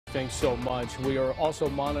Thanks so much. We are also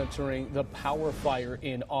monitoring the power fire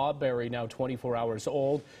in Auberry, now 24 hours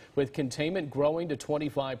old, with containment growing to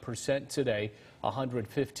 25% today.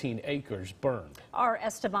 115 acres burned. Our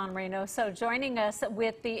Esteban Reynoso joining us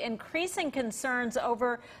with the increasing concerns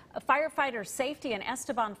over firefighter safety. In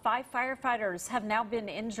Esteban, 5 firefighters have now been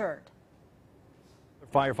injured. A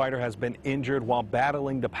firefighter has been injured while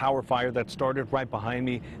battling the power fire that started right behind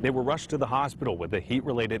me. They were rushed to the hospital with a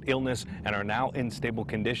heat-related illness and are now in stable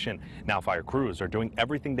condition. Now fire crews are doing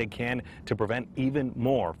everything they can to prevent even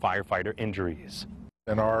more firefighter injuries.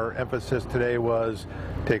 And our emphasis today was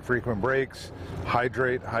take frequent breaks,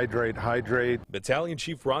 hydrate, hydrate, hydrate. Battalion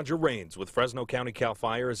Chief Roger Rains with Fresno County CAL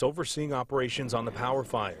FIRE is overseeing operations on the power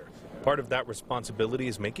fire. Part of that responsibility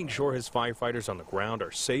is making sure his firefighters on the ground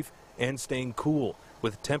are safe and staying cool,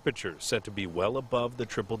 with temperatures set to be well above the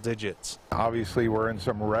triple digits. Obviously, we're in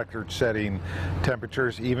some record-setting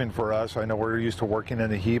temperatures, even for us. I know we're used to working in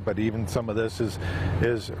the heat, but even some of this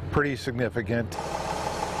is pretty significant.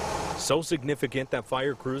 So significant that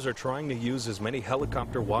fire crews are trying to use as many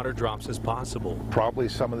helicopter water drops as possible. Probably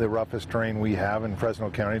some of the roughest terrain we have in Fresno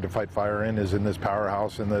County to fight fire in is in this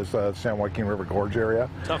powerhouse in this San Joaquin River Gorge area.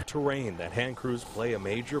 Tough terrain that hand crews play a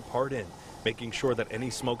major part in, making sure that any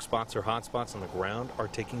smoke spots or hot spots on the ground are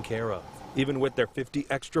taken care of. Even with their 50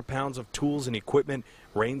 extra pounds of tools and equipment,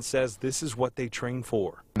 Rain says this is what they train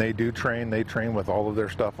for. They do train. They train with all of their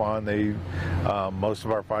stuff on. Most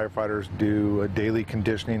of our firefighters do daily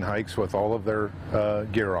conditioning hikes with all of their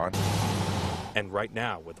gear on. And right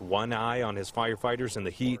now, with one eye on his firefighters in the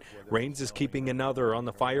heat, Rains is keeping another on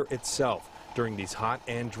the fire itself during these hot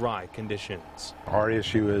and dry conditions. Our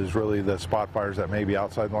issue is really the spot fires that may be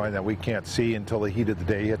outside the line that we can't see until the heat of the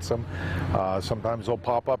day hits them. Sometimes they'll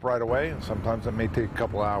pop up right away, and sometimes it may take a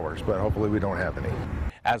couple hours, but hopefully we don't have any.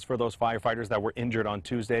 As for those firefighters that were injured on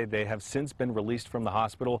Tuesday, they have since been released from the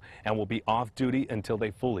hospital and will be off duty until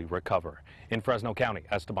they fully recover. In Fresno County,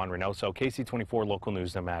 Esteban Reynoso, KC24 Local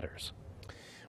News that Matters.